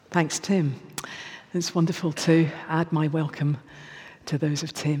Thanks, Tim. It's wonderful to add my welcome to those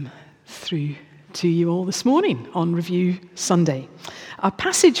of Tim through to you all this morning on Review Sunday. Our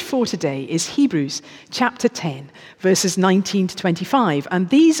passage for today is Hebrews chapter 10, verses 19 to 25, and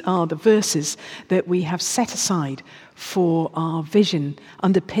these are the verses that we have set aside for our vision,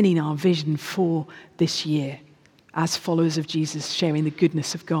 underpinning our vision for this year, as followers of Jesus, sharing the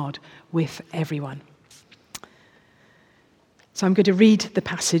goodness of God with everyone. So I'm going to read the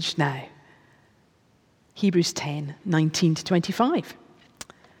passage now. Hebrews 10, 19 to 25.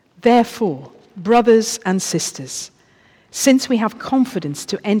 Therefore, brothers and sisters, since we have confidence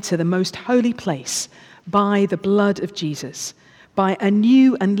to enter the most holy place by the blood of Jesus, by a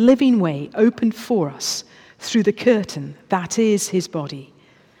new and living way opened for us through the curtain that is his body,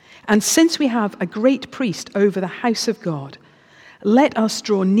 and since we have a great priest over the house of God, let us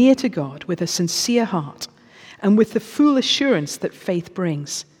draw near to God with a sincere heart and with the full assurance that faith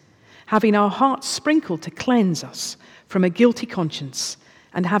brings, having our hearts sprinkled to cleanse us from a guilty conscience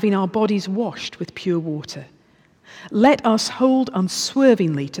and having our bodies washed with pure water. Let us hold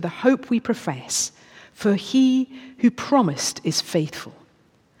unswervingly to the hope we profess, for he who promised is faithful.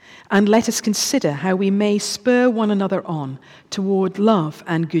 And let us consider how we may spur one another on toward love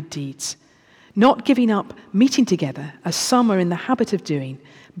and good deeds, not giving up meeting together as some are in the habit of doing,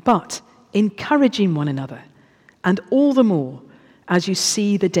 but encouraging one another, and all the more as you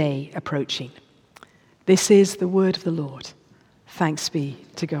see the day approaching. This is the word of the Lord. Thanks be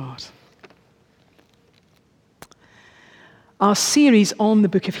to God. Our series on the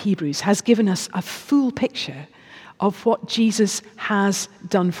book of Hebrews has given us a full picture of what Jesus has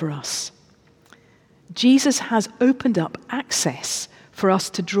done for us. Jesus has opened up access for us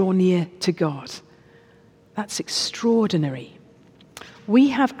to draw near to God. That's extraordinary. We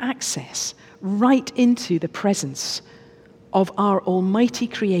have access right into the presence of our Almighty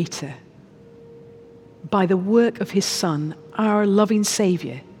Creator by the work of his Son, our loving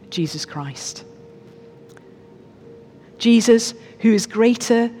Saviour, Jesus Christ. Jesus, who is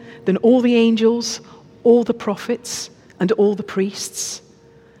greater than all the angels, all the prophets, and all the priests,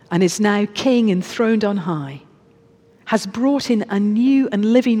 and is now King enthroned on high, has brought in a new and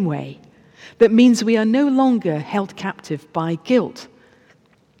living way that means we are no longer held captive by guilt,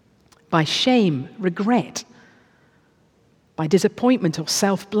 by shame, regret, by disappointment or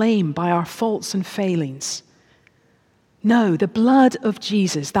self-blame, by our faults and failings. No, the blood of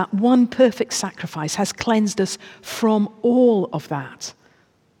Jesus, that one perfect sacrifice, has cleansed us from all of that.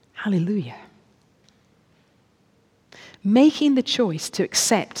 Hallelujah. Making the choice to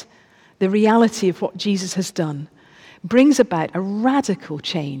accept the reality of what Jesus has done brings about a radical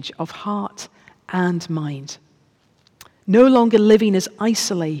change of heart and mind. No longer living as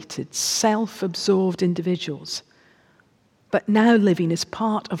isolated, self-absorbed individuals, but now living as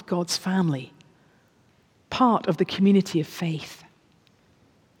part of God's family, part of the community of faith.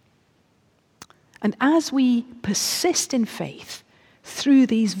 And as we persist in faith through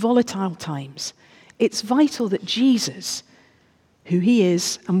these volatile times, it's vital that Jesus, who he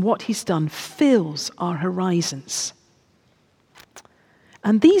is and what he's done, fills our horizons.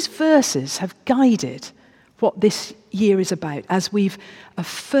 And these verses have guided what this year is about as we've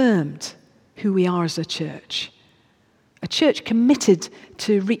affirmed who we are as a church committed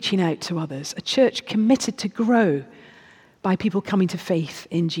to reaching out to others, a church committed to grow by people coming to faith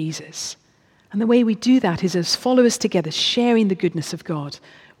in Jesus. And the way we do that is as followers together, sharing the goodness of God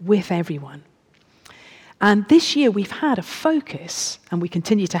with everyone. And this year we've had a focus, and we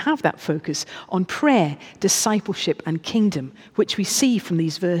continue to have that focus, on prayer, discipleship, and kingdom, which we see from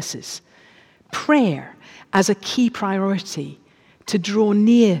these verses. Prayer as a key priority to draw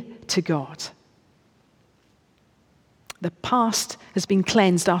near to God. The past has been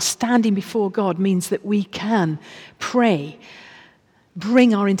cleansed. Our standing before God means that we can pray,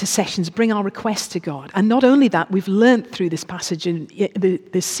 bring our intercessions, bring our requests to God. And not only that, we've learnt through this passage in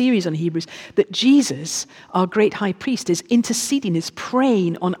this series on Hebrews that Jesus, our great high priest, is interceding, is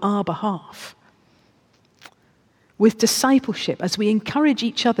praying on our behalf. With discipleship, as we encourage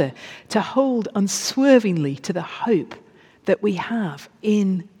each other to hold unswervingly to the hope that we have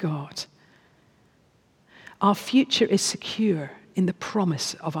in God. Our future is secure in the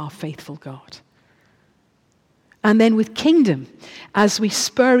promise of our faithful God. And then with kingdom, as we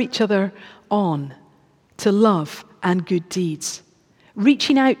spur each other on to love and good deeds,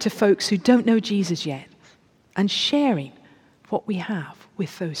 reaching out to folks who don't know Jesus yet and sharing what we have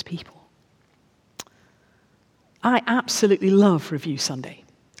with those people. I absolutely love Review Sunday,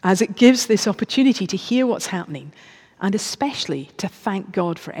 as it gives this opportunity to hear what's happening and especially to thank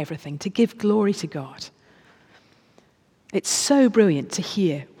God for everything, to give glory to God. It's so brilliant to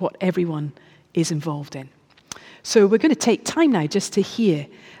hear what everyone is involved in. So we're going to take time now just to hear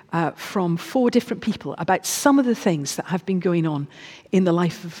from 4 different people about some of the things that have been going on in the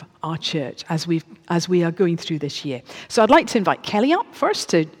life of our church as we are going through this year. So I'd like to invite Kelly up first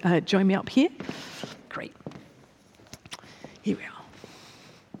to join me up here. Great. Here we are.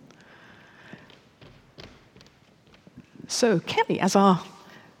 So Kelly, as our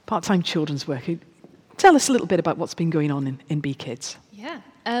part-time children's worker, tell us a little bit about what's been going on in Be Kids. Yeah.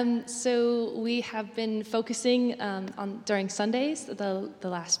 So we have been focusing on during Sundays the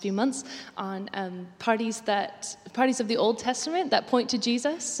last few months on parties of the Old Testament that point to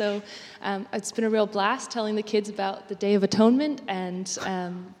Jesus. So it's been a real blast telling the kids about the Day of Atonement and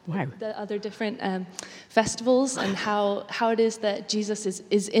the other different festivals and how it is that Jesus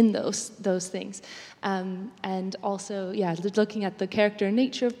is in those things. And also, looking at the character and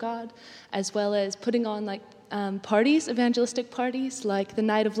nature of God, as well as putting on evangelistic parties like the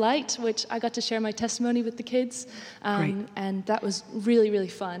Night of Light, which I got to share my testimony with the kids. And that was really, really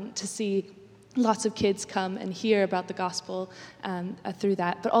fun to see lots of kids come and hear about the gospel through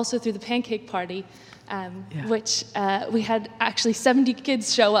that, but also through the pancake party, which we had actually 70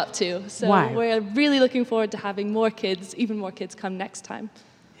 kids show up to. So we're really looking forward to having even more kids come next time.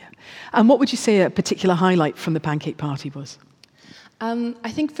 Yeah. And what would you say a particular highlight from the pancake party was? I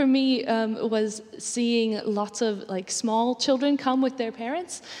think for me was seeing lots of small children come with their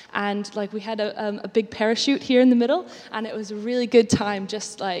parents, and we had a big parachute here in the middle, and it was a really good time,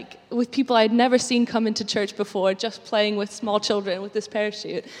 just with people I'd never seen come into church before, just playing with small children with this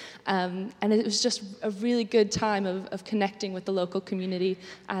parachute, and it was just a really good time of connecting with the local community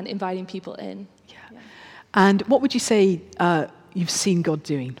and inviting people in. Yeah. And what would you say you've seen God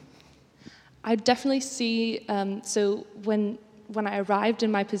doing? I definitely see. So when I arrived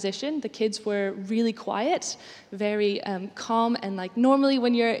in my position, the kids were really quiet, very calm, and normally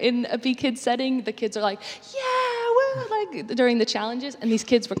when you're in a Be Kids setting, the kids are during the challenges, and these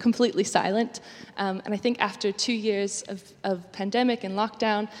kids were completely silent. And I think after 2 years of pandemic and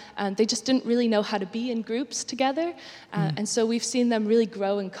lockdown, they just didn't really know how to be in groups together. And so we've seen them really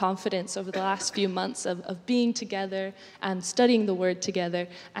grow in confidence over the last few months of being together and studying the Word together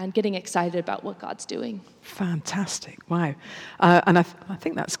and getting excited about what God's doing. Fantastic. Wow. And I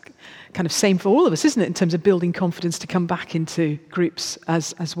think that's kind of same for all of us, isn't it, in terms of building confidence to come back into groups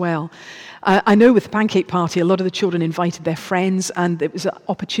as well. I know with the pancake party, a lot of the children invited their friends, and it was an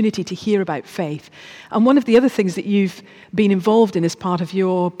opportunity to hear about faith. And one of the other things that you've been involved in as part of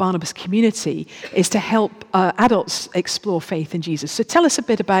your Barnabas community is to help adults explore faith in Jesus. So tell us a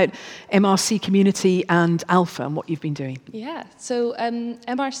bit about MRC Community and Alpha and what you've been doing. Yeah, so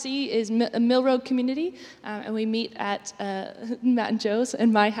MRC is a Mill Road community, and we meet at Matt and Joe's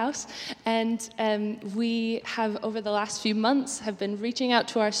in my house. And we have, over the last few months, have been reaching out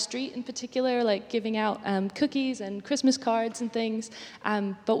to our street in particular, giving out cookies and Christmas cards and things.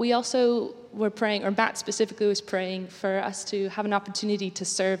 But we also were praying, or Matt specifically was praying for us to have an opportunity to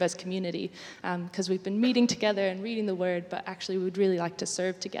serve as community, because we've been meeting together and reading the Word, but actually we would really like to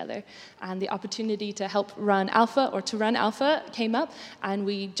serve together. And the opportunity to help run Alpha came up, and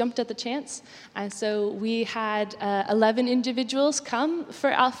we jumped at the chance. And so we had 11 individuals come for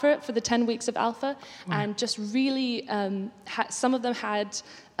Alpha, for the 10 weeks of Alpha, and just really, some of them had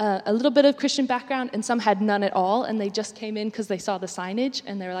a little bit of Christian background, and some had none at all, and they just came in because they saw the signage,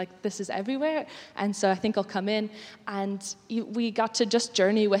 and they were like, this is everywhere, and so I think I'll come in. And we got to just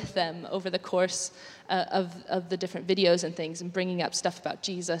journey with them over the course of the different videos and things, and bringing up stuff about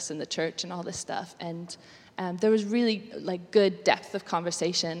Jesus and the church and all this stuff. And there was really good depth of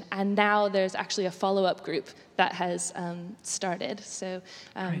conversation, and now there's actually a follow-up group that has started. So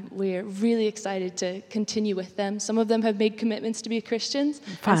we're really excited to continue with them. Some of them have made commitments to be Christians,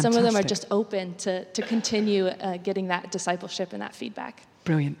 Fantastic. And some of them are just open to continue getting that discipleship and that feedback.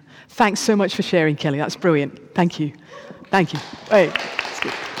 Brilliant. Thanks so much for sharing, Kelly. That's brilliant. Thank you. Thank you. Hey, that's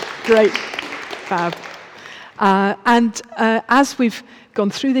good. Great. Fab. And as we've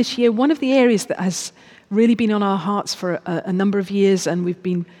gone through this year, one of the areas that has really been on our hearts for a number of years, and we've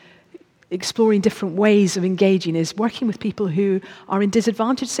been exploring different ways of engaging, is working with people who are in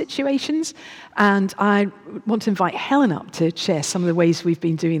disadvantaged situations. And I want to invite Helen up to share some of the ways we've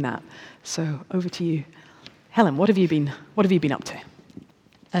been doing that. So over to you. Helen, what have you been up to?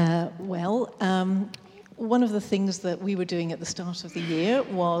 One of the things that we were doing at the start of the year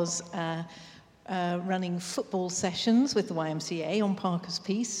was running football sessions with the YMCA on Parker's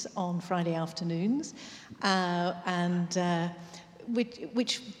Piece on Friday afternoons,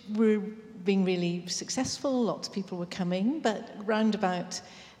 which were being really successful. Lots of people were coming, but round about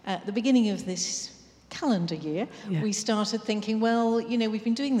the beginning of this calendar year, Yeah. we started thinking, well, we've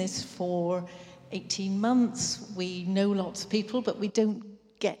been doing this for 18 months. We know lots of people, but we don't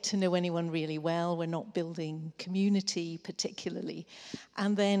get to know anyone really well. We're not building community particularly.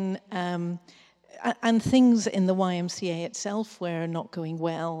 And then, and things in the YMCA itself were not going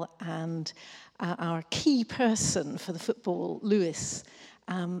well. And our key person for the football, Lewis,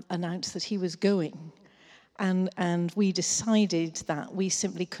 announced that he was going. And we decided that we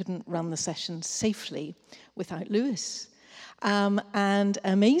simply couldn't run the sessions safely without Lewis. And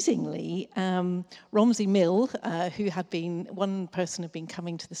amazingly, Romsey Mill, who had been, one person had been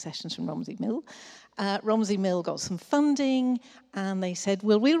coming to the sessions from Romsey Mill, Romsey Mill got some funding, and they said,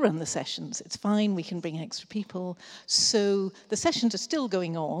 well, we'll run the sessions. It's fine, we can bring extra people. So the sessions are still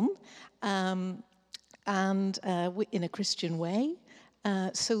going on, and in a Christian way.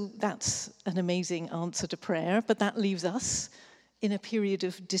 So that's an amazing answer to prayer, but that leaves us in a period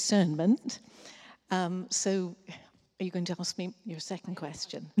of discernment. So are you going to ask me your second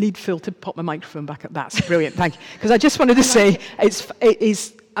question? Need Phil to pop my microphone back up. That's brilliant, thank you. Because I just wanted to say it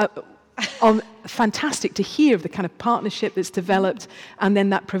is fantastic to hear of the kind of partnership that's developed, and then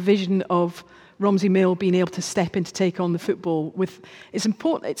that provision of Romsey Mill being able to step in to take on the football with, it's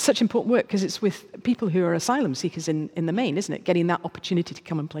important. It's such important work because it's with people who are asylum seekers in the main, isn't it? Getting that opportunity to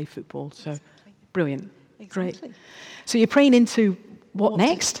come and play football. So brilliant, Exactly. Great. So you're praying into what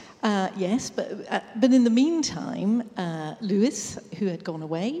next? Yes, but in the meantime, Lewis, who had gone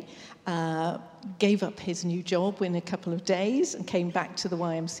away, gave up his new job in a couple of days and came back to the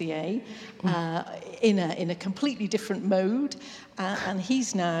YMCA in a completely different mode, and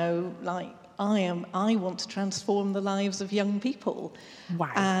he's now like, I want to transform the lives of young people. Wow.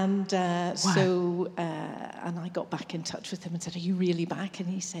 And so I got back in touch with him and said, are you really back? And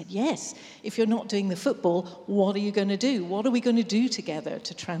he said, yes. If you're not doing the football, what are you going to do? What are we going to do together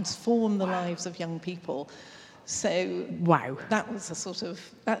to transform the lives of young people? So wow. That was a sort of,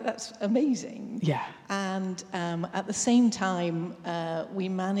 that's amazing. Yeah. And at the same time, we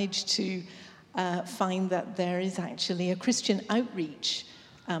managed to find that there is actually a Christian outreach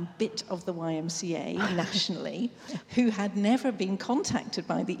bit of the YMCA nationally who had never been contacted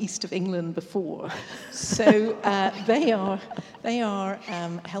by the East of England before. So they are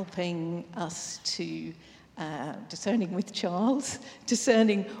helping us to discerning with Charles,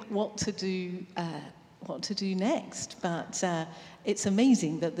 discerning what to do next. But it's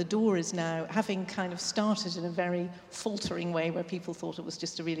amazing that the door is now, having kind of started in a very faltering way where people thought it was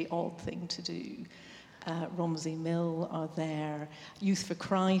just a really odd thing to do. Romsey Mill are there, Youth for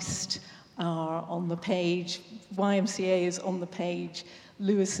Christ are on the page, YMCA is on the page,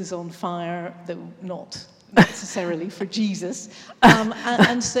 Lewis is on fire, though not necessarily for Jesus.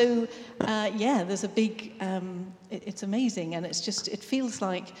 And so, there's a big, it's amazing, and it feels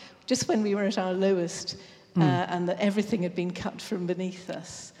like just when we were at our lowest and that everything had been cut from beneath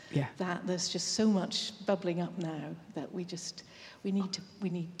us, that there's just so much bubbling up now that we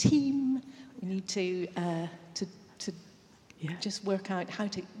need team. We need to just work out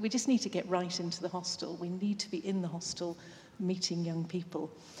we just need to get right into the hostel. We need to be in the hostel meeting young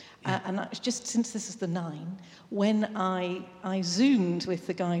people. And that's just since this is the 9, when I Zoomed with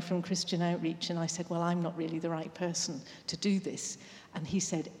the guy from Christian Outreach and I said, well, I'm not really the right person to do this. And he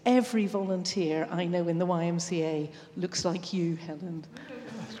said, every volunteer I know in the YMCA looks like you, Helen.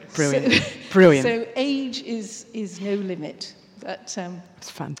 Brilliant. Brilliant. So age is no limit. But, it's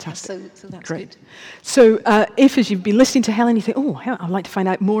fantastic. So that's great. Good. So if, as you've been listening to Helen, you think, I'd like to find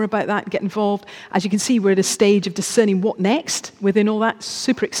out more about that, get involved. As you can see, we're at a stage of discerning what next within all that.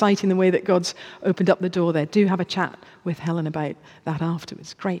 Super exciting the way that God's opened up the door there. Do have a chat with Helen about that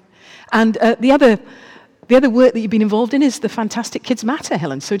afterwards. Great. And the other work that you've been involved in is the fantastic Kids Matter,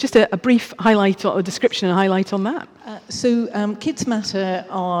 Helen. So just a brief highlight or a description and highlight on that. So Kids Matter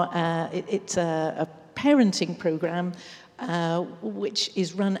it's a parenting program which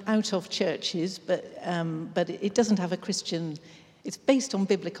is run out of churches, but it doesn't have a Christian. It's based on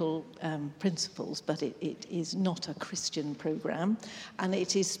biblical principles, but it is not a Christian program, and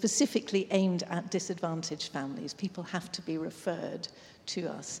it is specifically aimed at disadvantaged families. People have to be referred to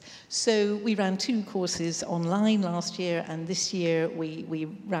us. So we ran 2 courses online last year, and this year we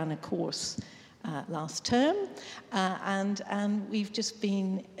ran a course last term, and we've just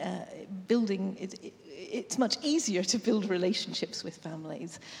been building. It's much easier to build relationships with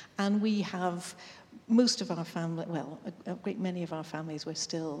families, and we have most of our family, well, a great many of our families we're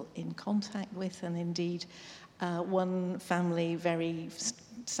still in contact with, and indeed one family, very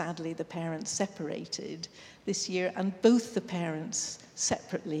sadly, the parents separated this year, and both the parents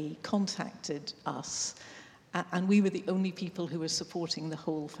separately contacted us, and we were the only people who were supporting the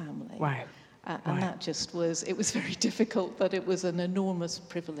whole family. Wow. And that just was, it was very difficult, but it was an enormous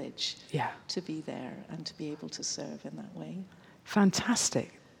privilege to be there and to be able to serve in that way.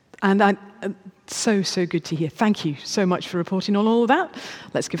 Fantastic. And so good to hear. Thank you so much for reporting on all of that.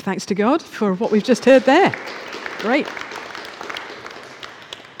 Let's give thanks to God for what we've just heard there. Great.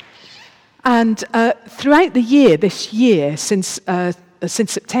 And throughout the year, this year, since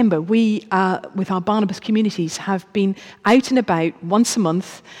September, we, with our Barnabas communities, have been out and about once a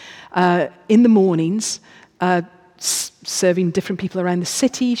month in the mornings, serving different people around the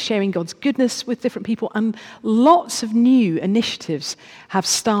city, sharing God's goodness with different people, and lots of new initiatives have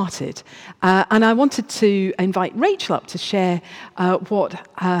started. And I wanted to invite Rachel up to share what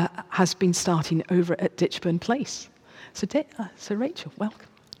has been starting over at Ditchburn Place. So Rachel, welcome.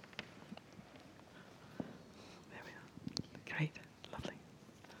 There we are. Great, lovely.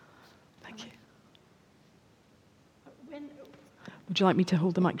 Thank you. Would you like me to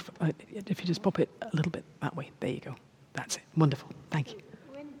hold the microphone? If you just pop it a little bit that way. There you go. That's it. Wonderful. Thank you.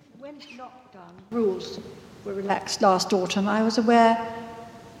 When lockdown rules were relaxed last autumn, I was aware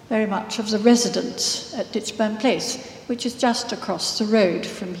very much of the residents at Ditchburn Place, which is just across the road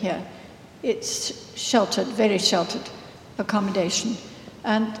from here. It's sheltered, very sheltered accommodation.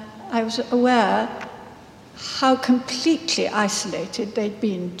 And I was aware how completely isolated they'd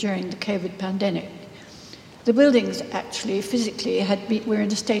been during the COVID pandemic. The buildings actually, physically, were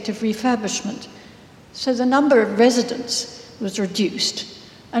in a state of refurbishment. So the number of residents was reduced.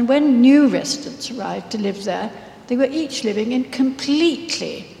 And when new residents arrived to live there, they were each living in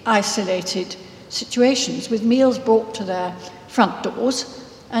completely isolated situations, with meals brought to their front doors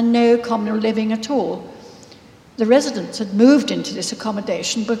and no communal living at all. The residents had moved into this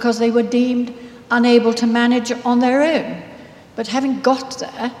accommodation because they were deemed unable to manage on their own. But having got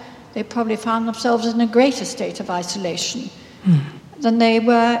there, they probably found themselves in a greater state of isolation than they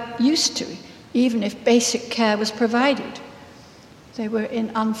were used to, even if basic care was provided. They were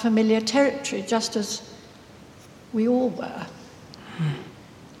in unfamiliar territory, just as we all were.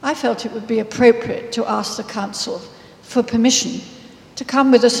 I felt it would be appropriate to ask the council for permission to come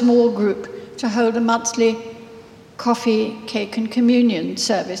with a small group to hold a monthly coffee, cake and communion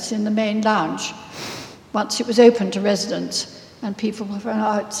service in the main lounge, once it was open to residents and people from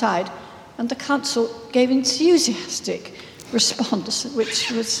outside. And the council gave enthusiastic response,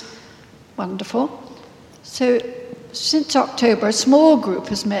 which was wonderful. So since October, a small group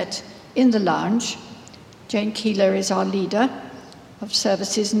has met in the lounge. Jane Keeler is our leader of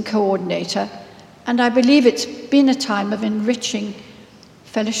services and coordinator. And I believe it's been a time of enriching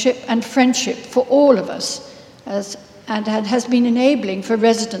fellowship and friendship for all of us, and has been enabling for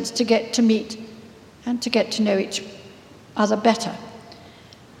residents to get to meet and to get to know each other better.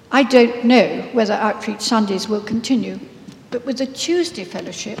 I don't know whether Outreach Sundays will continue, but with the Tuesday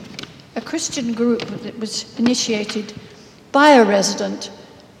Fellowship, a Christian group that was initiated by a resident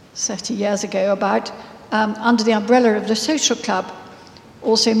 30 years ago under the umbrella of the social club,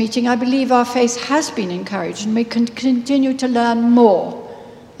 also meeting, I believe our faith has been encouraged, and we can continue to learn more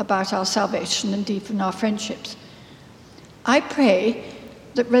about our salvation and deepen our friendships. I pray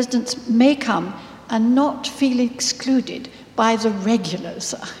that residents may come and not feel excluded by the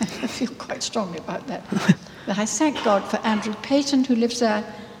regulars. I feel quite strongly about that. But I thank God for Andrew Payton, who lives there,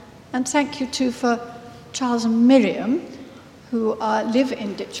 and thank you too for Charles and Miriam, who live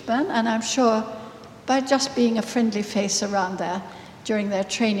in Ditchburn, and I'm sure by just being a friendly face around there during their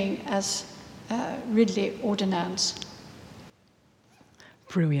training as Ridley ordinands.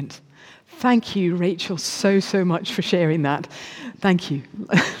 Brilliant. Thank you, Rachel, so much for sharing that. Thank you.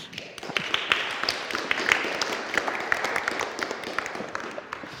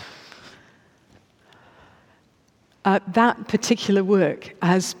 That particular work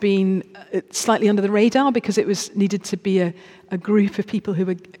has been slightly under the radar because it was needed to be a group of people who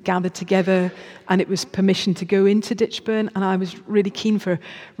were gathered together, and it was permission to go into Ditchburn, and I was really keen for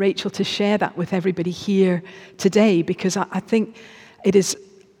Rachel to share that with everybody here today, because I think it is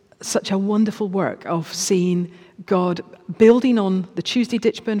such a wonderful work of seeing God building on the Tuesday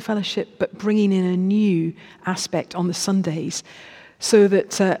Ditchburn Fellowship, but bringing in a new aspect on the Sundays. So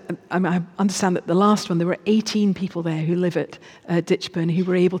that, I understand that the last one, there were 18 people there who live at Ditchburn who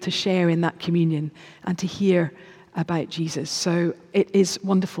were able to share in that communion and to hear about Jesus. So it is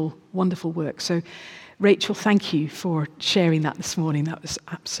wonderful, wonderful work. So Rachel, thank you for sharing that this morning. That was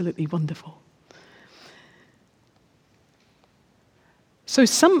absolutely wonderful. So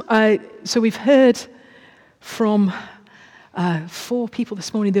we've heard from 4 people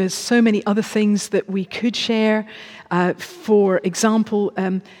this morning. There's so many other things that we could share. For example,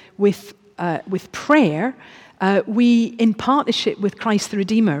 with prayer, we, in partnership with Christ the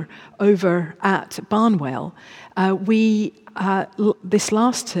Redeemer over at Barnwell, this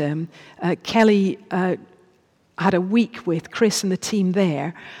last term, Kelly had a week with Chris and the team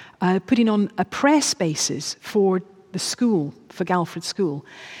there, putting on a prayer spaces for the school, for Galford School.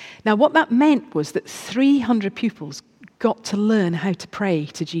 Now, what that meant was that 300 pupils got to learn how to pray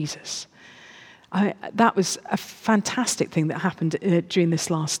to Jesus. That was a fantastic thing that happened during this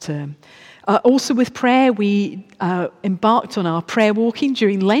last term. Also with prayer, we embarked on our prayer walking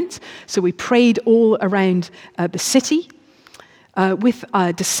during Lent. So we prayed all around the city. With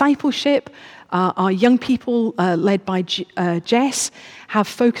discipleship, our young people, led by Jess, have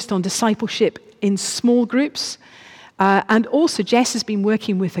focused on discipleship in small groups. And also Jess has been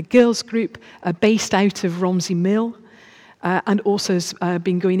working with a girls group based out of Romsey Mill. And also has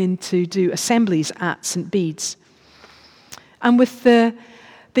been going in to do assemblies at St. Bede's. And with the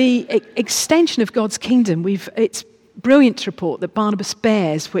extension of God's kingdom, it's brilliant to report that Barnabas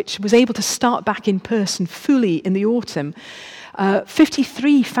Bears, which was able to start back in person fully in the autumn,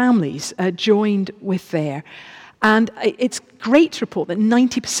 53 families joined with there. And it's great to report that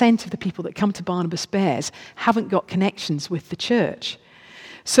 90% of the people that come to Barnabas Bears haven't got connections with the church.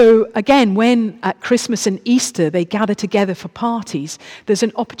 So again, when at Christmas and Easter they gather together for parties, there's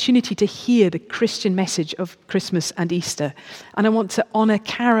an opportunity to hear the Christian message of Christmas and Easter. And I want to honour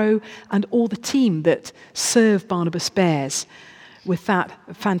Caro and all the team that serve Barnabas Bears with that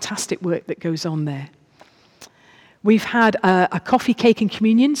fantastic work that goes on there. We've had a coffee, cake and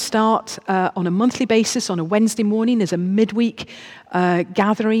communion start on a monthly basis on a Wednesday morning as a midweek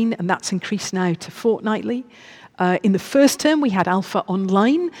gathering, and that's increased now to fortnightly. In the first term, we had Alpha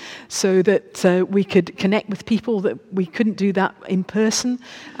online so that we could connect with people that we couldn't do that in person.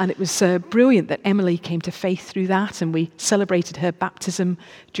 And it was brilliant that Emily came to faith through that, and we celebrated her baptism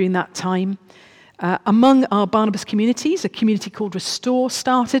during that time. Among our Barnabas communities, a community called Restore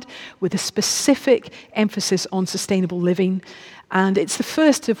started with a specific emphasis on sustainable living. And it's the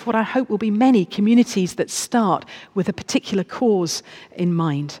first of what I hope will be many communities that start with a particular cause in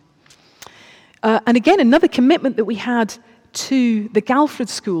mind. And again, another commitment that we had to the Galford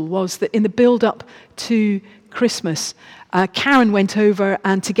School was that in the build-up to Christmas, Karen went over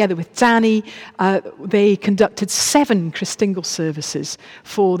and together with Danny, they conducted 7 Christingle services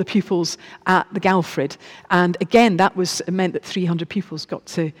for the pupils at the Galford. And again, that meant that 300 pupils got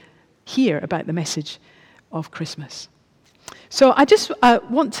to hear about the message of Christmas. So I just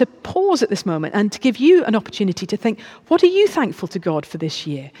want to pause at this moment and to give you an opportunity to think, what are you thankful to God for this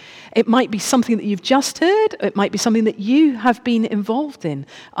year? It might be something that you've just heard. It might be something that you have been involved in,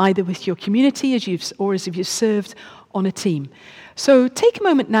 either with your community as if you've served on a team. So take a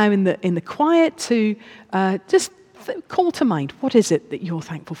moment now in the quiet to just call to mind, what is it that you're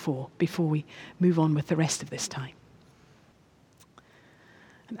thankful for before we move on with the rest of this time?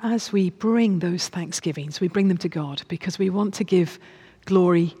 And as we bring those thanksgivings, we bring them to God because we want to give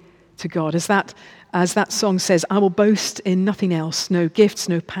glory to God. As that song says, I will boast in nothing else, no gifts,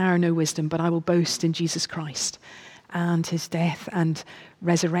 no power, no wisdom, but I will boast in Jesus Christ and his death and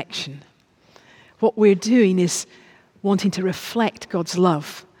resurrection. What we're doing is wanting to reflect God's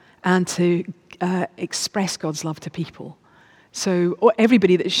love and to express God's love to people. So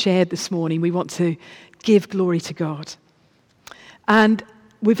everybody that shared this morning, we want to give glory to God. And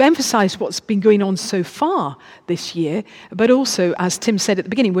we've emphasized what's been going on so far this year, but also, as Tim said at the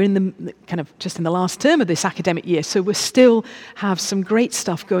beginning, we're in the kind of just in the last term of this academic year, so we still have some great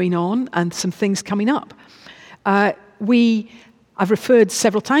stuff going on and some things coming up. I've referred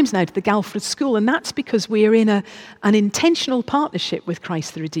several times now to the Galford School, and that's because we are in an intentional partnership with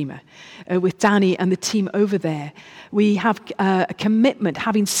Christ the Redeemer, with Danny and the team over there. We have a commitment,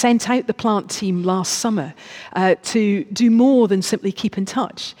 having sent out the plant team last summer, to do more than simply keep in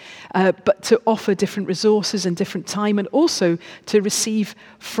touch, but to offer different resources and different time, and also to receive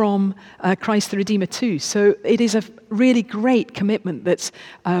from Christ the Redeemer too. So it is a really great commitment that's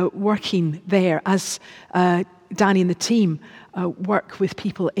working there as Danny and the team work with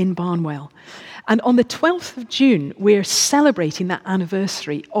people in Barnwell. And on the 12th of June, we're celebrating that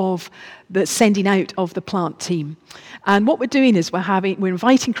anniversary of the sending out of the plant team. And what we're doing is we're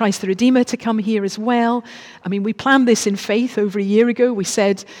inviting Christ the Redeemer to come here as well. I mean, we planned this in faith over a year ago. We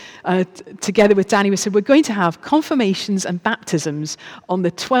said, together with Danny, we said, we're going to have confirmations and baptisms on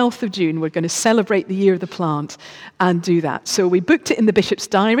the 12th of June. We're going to celebrate the year of the plant and do that. So we booked it in the bishop's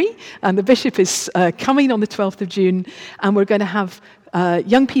diary, and the bishop is coming on the 12th of June, and we're going to have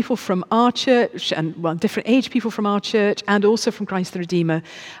young people from our church, and different age people from our church, and also from Christ the Redeemer.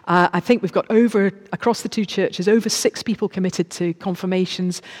 I think we've got across the two churches, over 6 people committed to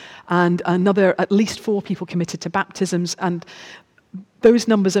confirmations, and another at least 4 people committed to baptisms. And those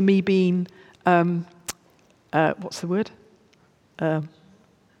numbers are me being, what's the word?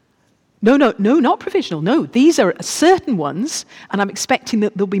 No, not provisional. No, these are certain ones, and I'm expecting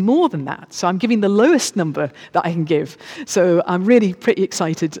that there'll be more than that. So I'm giving the lowest number that I can give. So I'm really pretty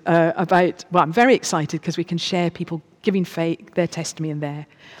excited I'm very excited because we can share people giving faith, their testimony in there.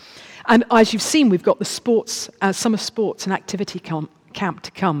 And as you've seen, we've got the summer sports and activity camp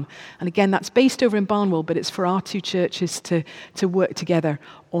to come. And again, that's based over in Barnwell, but it's for our two churches to work together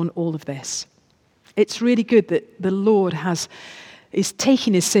on all of this. It's really good that the Lord is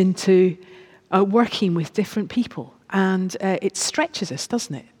taking us into working with different people. And it stretches us,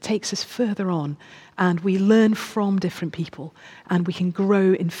 doesn't it? It takes us further on. And we learn from different people. And we can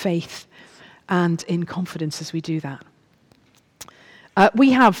grow in faith and in confidence as we do that.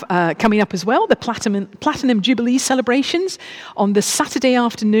 We have coming up as well the Platinum Jubilee celebrations on the Saturday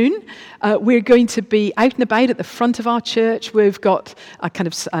afternoon. We're going to be out and about at the front of our church. We've got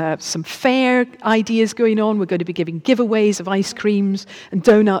some fair ideas going on. We're going to be giving giveaways of ice creams and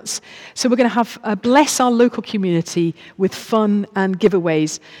donuts. So we're going to have bless our local community with fun and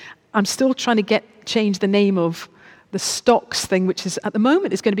giveaways. I'm still trying to change the name of the Stocks thing, which is at the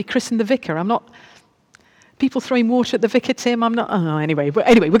moment is going to be Chris and the Vicar. I'm not. People throwing water at the vicar, Tim, I'm not. Oh, anyway, we're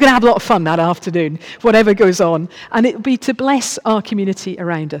going to have a lot of fun that afternoon, whatever goes on. And it'll be to bless our community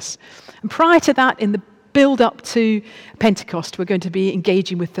around us. And prior to that, in the build-up to Pentecost, we're going to be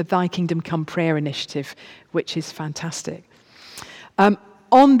engaging with the Thy Kingdom Come prayer initiative, which is fantastic.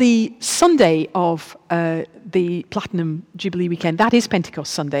 On the Sunday of the Platinum Jubilee weekend, that is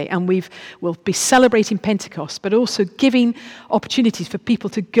Pentecost Sunday, and we'll be celebrating Pentecost, but also giving opportunities for people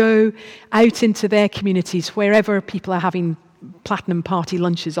to go out into their communities wherever people are having Platinum party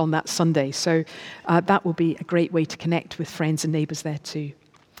lunches on that Sunday. So that will be a great way to connect with friends and neighbours there too.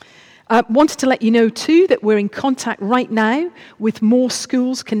 Wanted to let you know too that we're in contact right now with more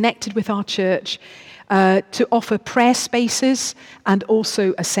schools connected with our church to offer prayer spaces and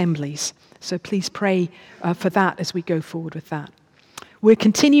also assemblies. So please pray for that as we go forward with that. We're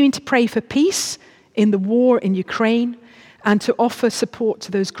continuing to pray for peace in the war in Ukraine and to offer support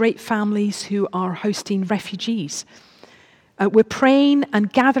to those great families who are hosting refugees. We're praying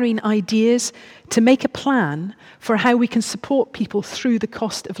and gathering ideas to make a plan for how we can support people through the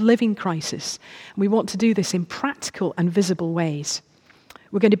cost of living crisis. We want to do this in practical and visible ways.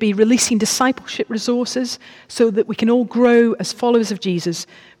 We're going to be releasing discipleship resources so that we can all grow as followers of Jesus,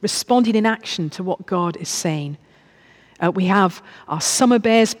 responding in action to what God is saying. We have our Summer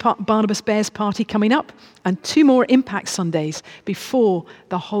Barnabas Bears party coming up and 2 more Impact Sundays before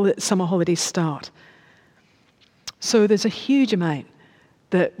the summer holidays start. So there's a huge amount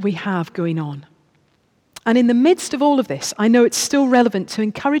that we have going on. And in the midst of all of this, I know it's still relevant to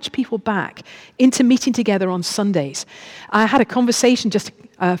encourage people back into meeting together on Sundays. I had a conversation just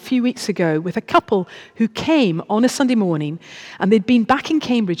a few weeks ago with a couple who came on a Sunday morning, and they'd been back in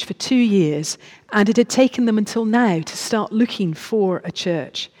Cambridge for 2 years, and it had taken them until now to start looking for a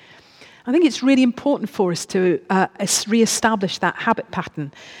church. I think it's really important for us to re-establish that habit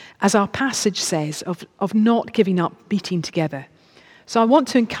pattern, as our passage says, of not giving up meeting together. So I want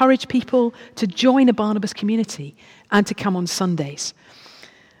to encourage people to join a Barnabas community and to come on Sundays.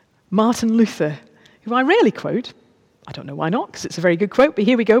 Martin Luther, who I rarely quote, I don't know why not, because it's a very good quote, but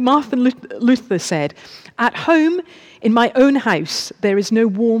here we go. Martin Luther said, "At home, in my own house, there is no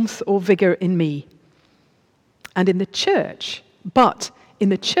warmth or vigor in me. And in the church,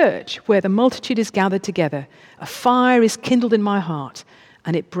 where the multitude is gathered together, a fire is kindled in my heart,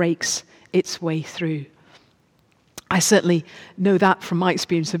 and it breaks its way through." I certainly know that from my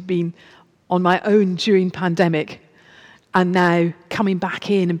experience of being on my own during pandemic, and now coming back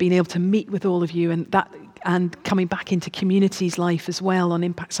in and being able to meet with all of you, and coming back into communities life as well on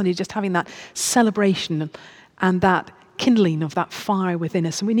Impact Sunday, just having that celebration and that kindling of that fire within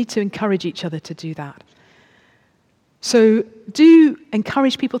us. And we need to encourage each other to do that. So do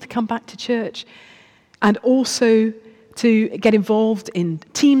encourage people to come back to church, and also to get involved in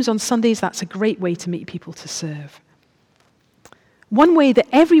teams on Sundays. That's a great way to meet people to serve. One way that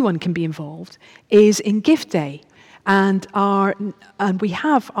everyone can be involved is in Gift Day, and we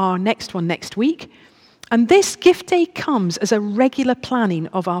have our next one next week. And this Gift Day comes as a regular planning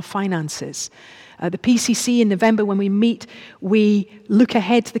of our finances. The PCC in November, when we meet, we look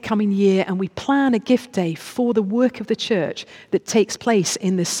ahead to the coming year and we plan a gift day for the work of the church that takes place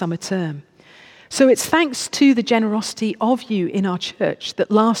in this summer term. So it's thanks to the generosity of you in our church that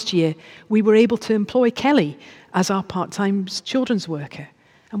last year we were able to employ Kelly as our part-time children's worker.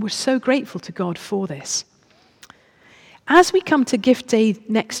 And we're so grateful to God for this. As we come to Gift Day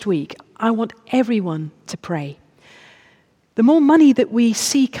next week, I want everyone to pray. The more money that we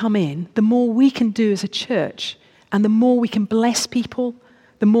see come in, the more we can do as a church, and the more we can bless people,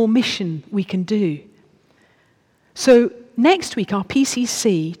 the more mission we can do. So next week, our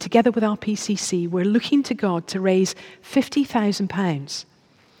PCC, together with our PCC, we're looking to God to raise £50,000.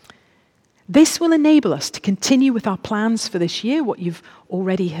 This will enable us to continue with our plans for this year, what you've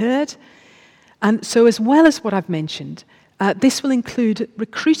already heard. And so as well as what I've mentioned, this will include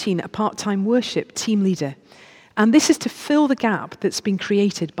recruiting a part-time worship team leader. And this is to fill the gap that's been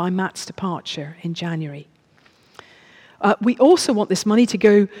created by Matt's departure in January. We also want this money to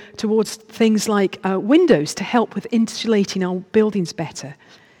go towards things like windows to help with insulating our buildings better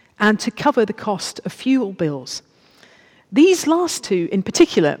and to cover the cost of fuel bills. These last two in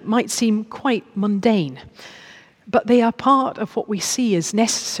particular might seem quite mundane, but they are part of what we see as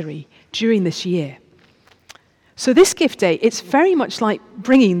necessary during this year. So this gift day, it's very much like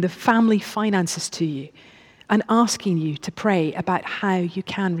bringing the family finances to you and asking you to pray about how you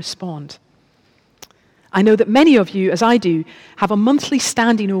can respond. I know that many of you, as I do, have a monthly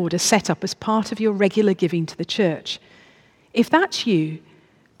standing order set up as part of your regular giving to the church. If that's you,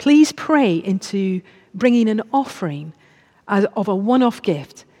 please pray into bringing an offering of a one-off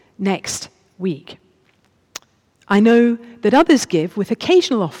gift next week. I know that others give with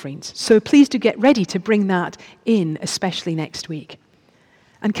occasional offerings, so please do get ready to bring that in, especially next week.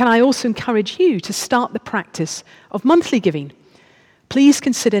 And can I also encourage you to start the practice of monthly giving? Please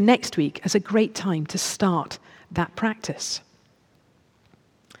consider next week as a great time to start that practice.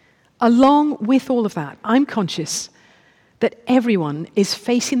 Along with all of that, I'm conscious that everyone is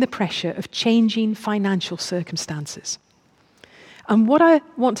facing the pressure of changing financial circumstances. And what I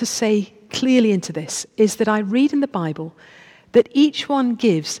want to say clearly into this is that I read in the Bible that each one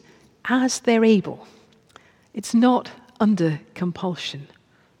gives as they're able. It's not under compulsion.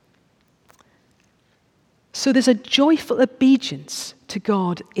 So there's a joyful obedience to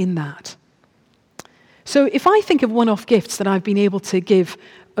God in that. So if I think of one-off gifts that I've been able to give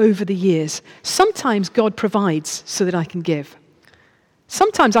over the years, sometimes God provides so that I can give.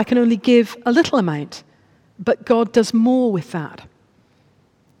 Sometimes I can only give a little amount, but God does more with that.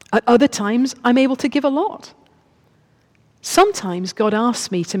 At other times, I'm able to give a lot. Sometimes God asks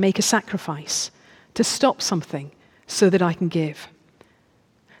me to make a sacrifice, to stop something so that I can give.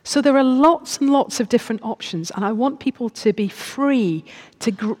 So there are lots and lots of different options, and I want people to be free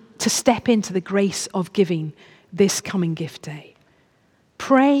to step into the grace of giving this coming gift day.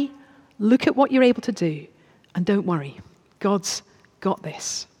 Pray, look at what you're able to do, and don't worry, God's got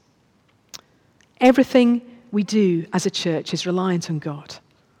this. Everything we do as a church is reliant on God.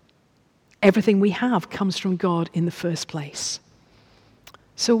 Everything we have comes from God in the first place.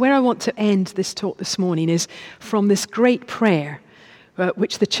 So where I want to end this talk this morning is from this great prayer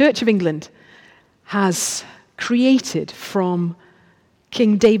which the Church of England has created from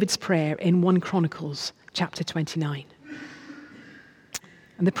King David's prayer in 1 Chronicles chapter 29.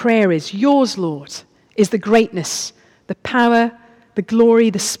 And the prayer is, "Yours, Lord, is the greatness, the power, the glory,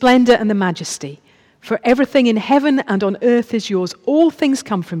 the splendor, and the majesty. For everything in heaven and on earth is yours. All things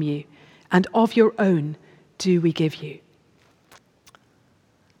come from you, and of your own do we give you."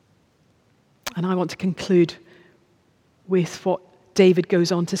 And I want to conclude with what David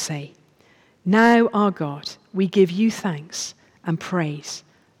goes on to say. "Now, our God, we give you thanks and praise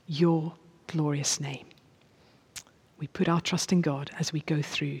your glorious name." We put our trust in God as we go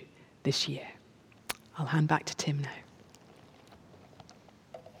through this year. I'll hand back to Tim now.